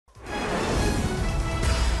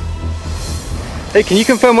Hey, can you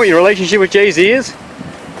confirm what your relationship with Jay-Z is?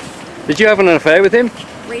 Did you have an affair with him?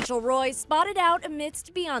 Rachel Roy spotted out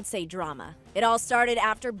amidst Beyonce drama. It all started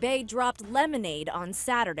after Bey dropped Lemonade on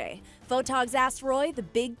Saturday. Photogs asked Roy the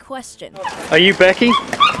big question. Are you Becky?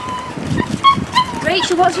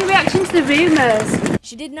 Rachel, what's your reaction to the rumors?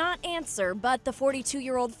 She did not answer, but the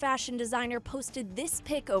 42-year-old fashion designer posted this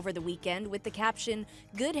pic over the weekend with the caption,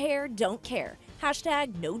 "Good hair, don't care.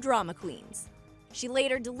 #no drama queens." She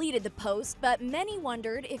later deleted the post, but many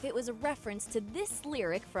wondered if it was a reference to this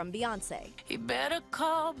lyric from Beyonce. He better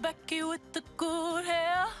call Becky with the good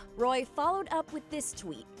hair. Roy followed up with this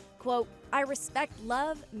tweet, quote, "I respect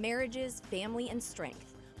love, marriages, family, and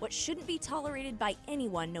strength. What shouldn't be tolerated by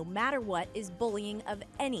anyone, no matter what, is bullying of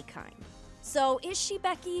any kind." So is she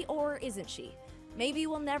Becky or isn't she? Maybe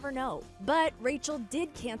we'll never know. But Rachel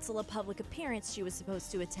did cancel a public appearance she was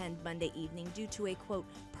supposed to attend Monday evening due to a, quote,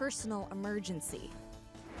 personal emergency.